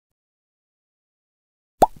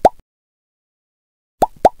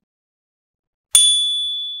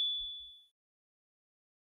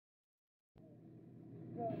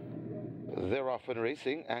They're off and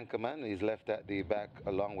racing. Anchorman is left at the back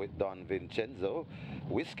along with Don Vincenzo.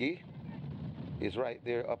 Whiskey is right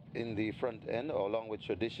there up in the front end along with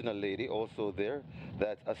Traditional Lady also there.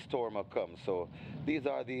 That's A Stormer Come. So these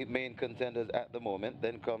are the main contenders at the moment.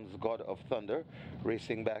 Then comes God of Thunder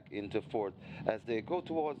racing back into fourth as they go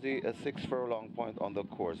towards the 6 furlong point on the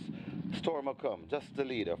course. Stormer Come, just the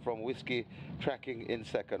leader from Whiskey, tracking in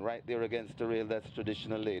second right there against the rail. That's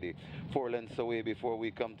Traditional Lady, 4 lengths away before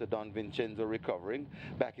we come to Don Vincenzo recovering.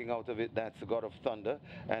 Backing out of it, that's God of Thunder,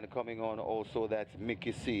 and coming on also that's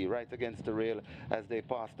Mickey C right against the rail as they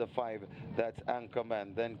pass the 5. That's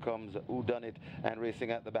Anchorman. Then comes Who Done It, and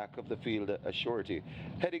racing at the back of the field, a Surety.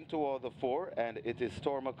 Heading toward the 4, and it is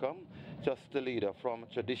Stormer Come, just the leader from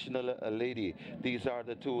Traditional Lady. These are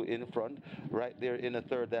the 2 in front. Right there in the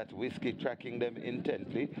third, that's Whiskey tracking them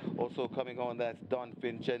intently. Also coming on, that's Don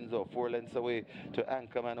Vincenzo, 4 lengths away to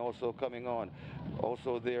Anchorman, also coming on.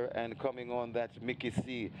 Also there and coming on, that's Mickey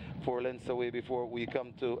C, 4 lengths away before we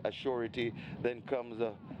come to a Surety. Then comes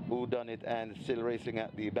Who Done It, and still racing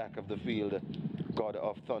at the back of the field, God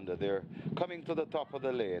of Thunder. They're coming to the top of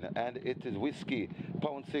the lane, and it is Whiskey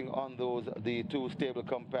pouncing on those, the 2 stable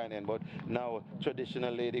companion. But now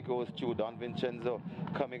Traditional Lady goes through. Don Vincenzo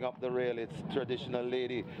coming up the rail. It's Traditional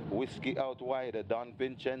Lady, Whiskey out wide. Don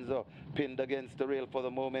Vincenzo pinned against the rail for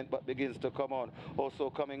the moment, but begins to come on. Also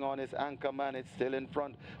coming on is Anchorman. It's still in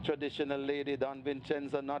front. Traditional Lady, Don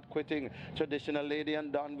Vincenzo not quitting. Traditional Lady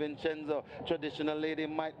and Don Vincenzo. Traditional Lady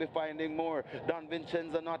might be finding more. Don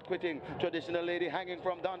Vincenzo not quitting. Traditional Lady hanging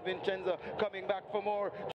from Don Vincenzo, coming back for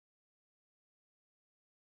more.